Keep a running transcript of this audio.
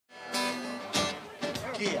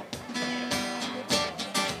Yeah.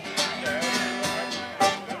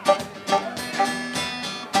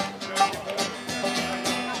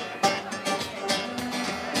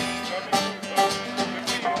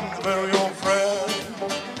 Very old friend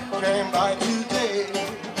came by today.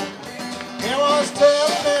 He was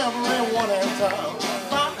telling everyone in town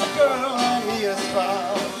about the girl he has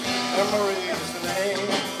found. And Marie's the name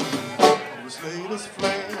of his latest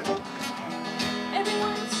flame.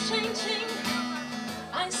 Everyone's changing,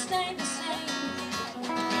 I stay the same.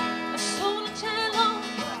 A solitaire alone,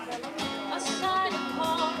 a side of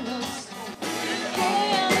corners.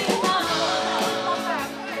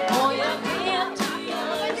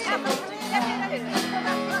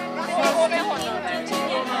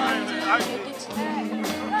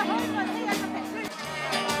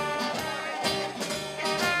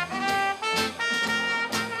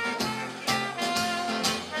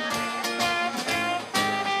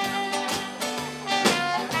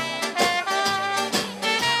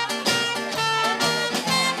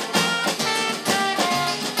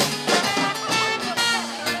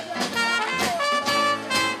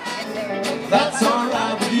 That's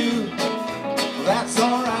alright with you. That's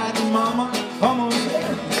alright, mama. Come on,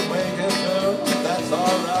 make it girl. That's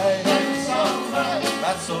alright. That's alright.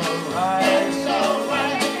 That's alright. That's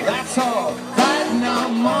alright. That's alright now,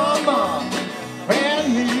 mama.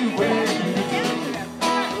 Anywhere you do.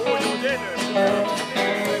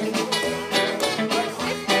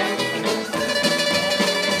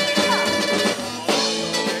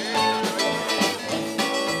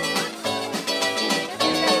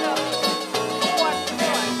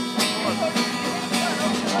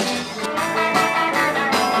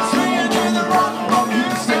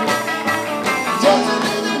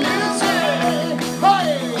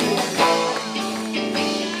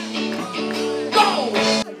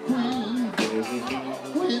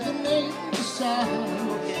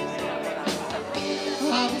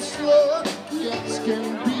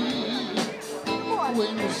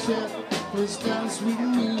 When you said, please dance with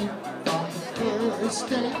me on the first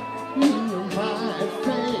day, you were my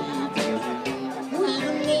fate. With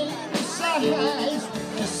a name size,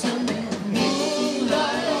 just in the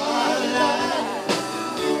moonlight.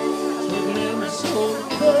 So never saw the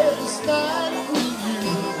first night with you.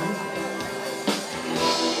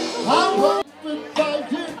 I want to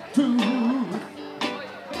fight it too.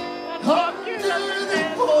 Under the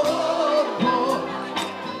boardwalk,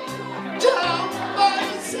 down by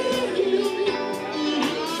the sea,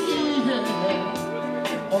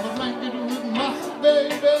 on the blanket with my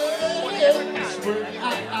baby, that's where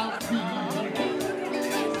I'll be.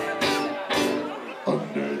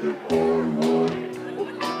 Under the boardwalk,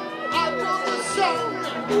 I know the song.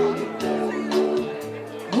 Under the boardwalk,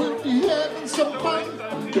 we'll be having some fun.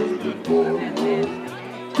 Under the boardwalk,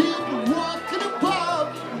 people walking above.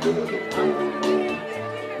 Under the boardwalk,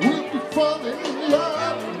 we'll be falling in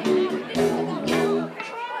love.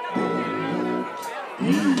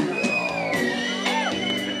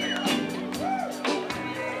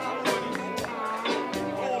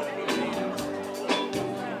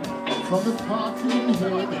 From the park you can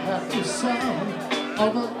hear the happy sound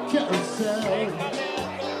of a carousel.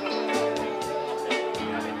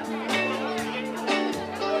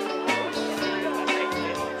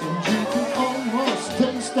 And you can almost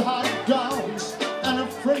taste the hot dogs and a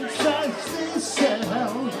French fries they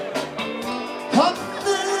sell.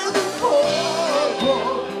 Under the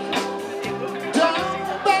boardwalk, down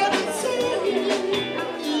by the sea,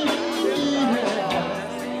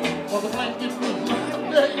 or the blanket with my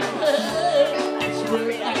baby.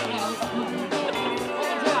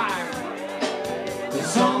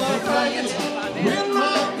 It's on the blanket with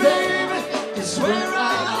my baby. It's where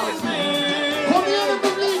I'll be. Come here to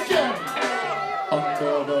the weekend.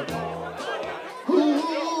 Under the,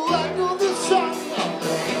 ooh, I know the song.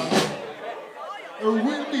 Under the,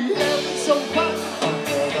 we'll be having some fun.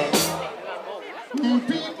 Under the,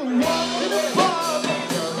 people walking apart.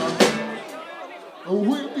 Under the,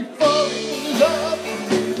 we'll be falling in love.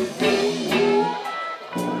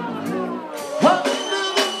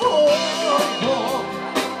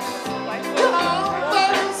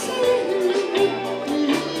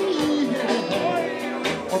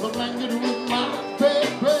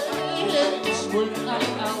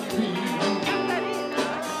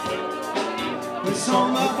 It's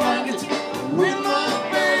on the blanket with my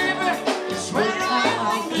baby. It's where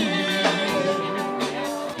I'll be.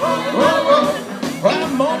 Whoa,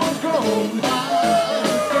 I'm almost grown.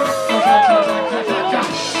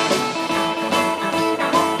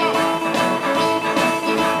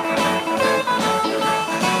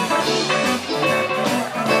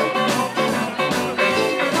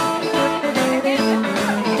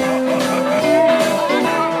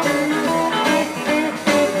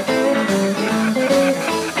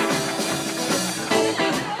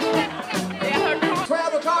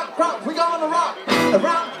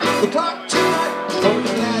 the clock tonight. Oh,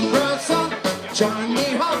 glad bright sun, join me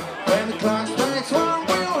home. When the clock strikes one,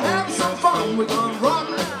 we'll have some fun. We're gonna rock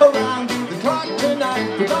around the clock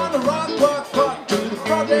tonight. We're gonna rock, rock, rock to the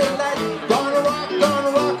broad daylight. Gonna rock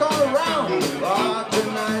all around the clock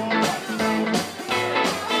tonight.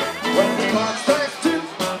 When the clock strikes 2,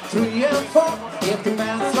 3 and 4, if the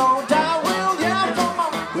band slow down, we'll yell for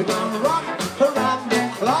more. We're gonna rock around the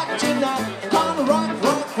clock tonight. Gonna rock,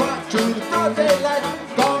 rock, rock to the broad daylight.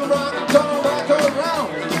 Gonna rock around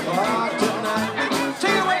the clock tonight.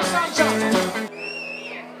 Take it away, sunshine.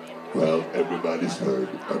 Well, everybody's heard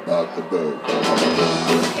about the bird.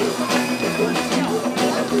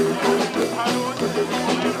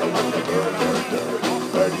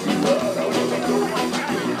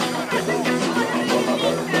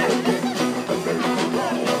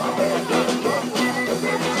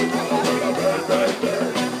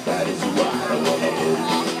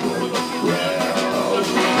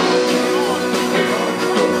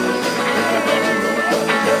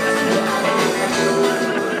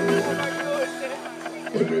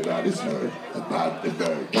 Everybody's heard about the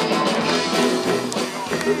bird.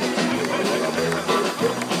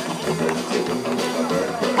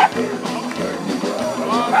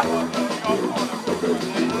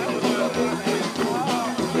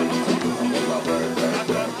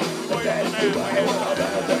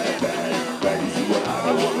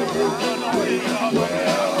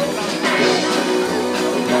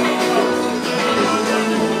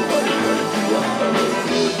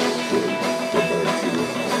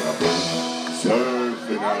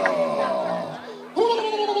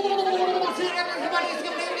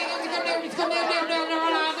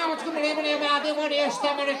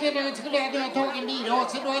 Östhammar och det skulle jag ha tagit en bil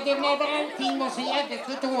och så då hade allting var så jävligt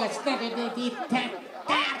förtåsnat och det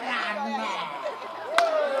tättarrann.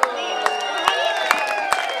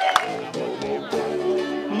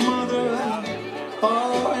 Motherland,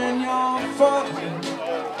 oh and your father.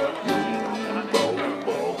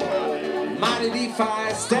 Might if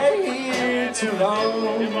I stay here too long.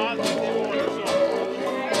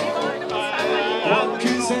 One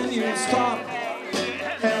kiss and you stop.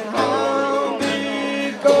 And I'll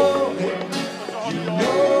be going. You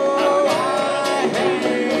know I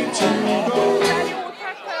hate to go.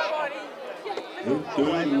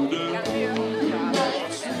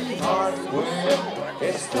 Sweetheart, where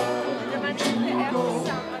it's time to go.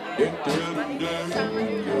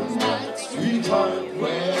 Sweetheart,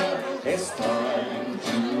 where it's time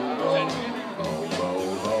to go.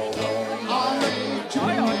 I hate to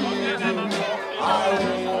leave you. I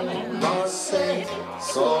will not say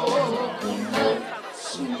so. Good night,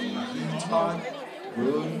 sweetheart.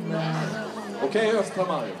 Good night. Okej,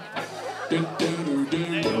 Östhammar. Du.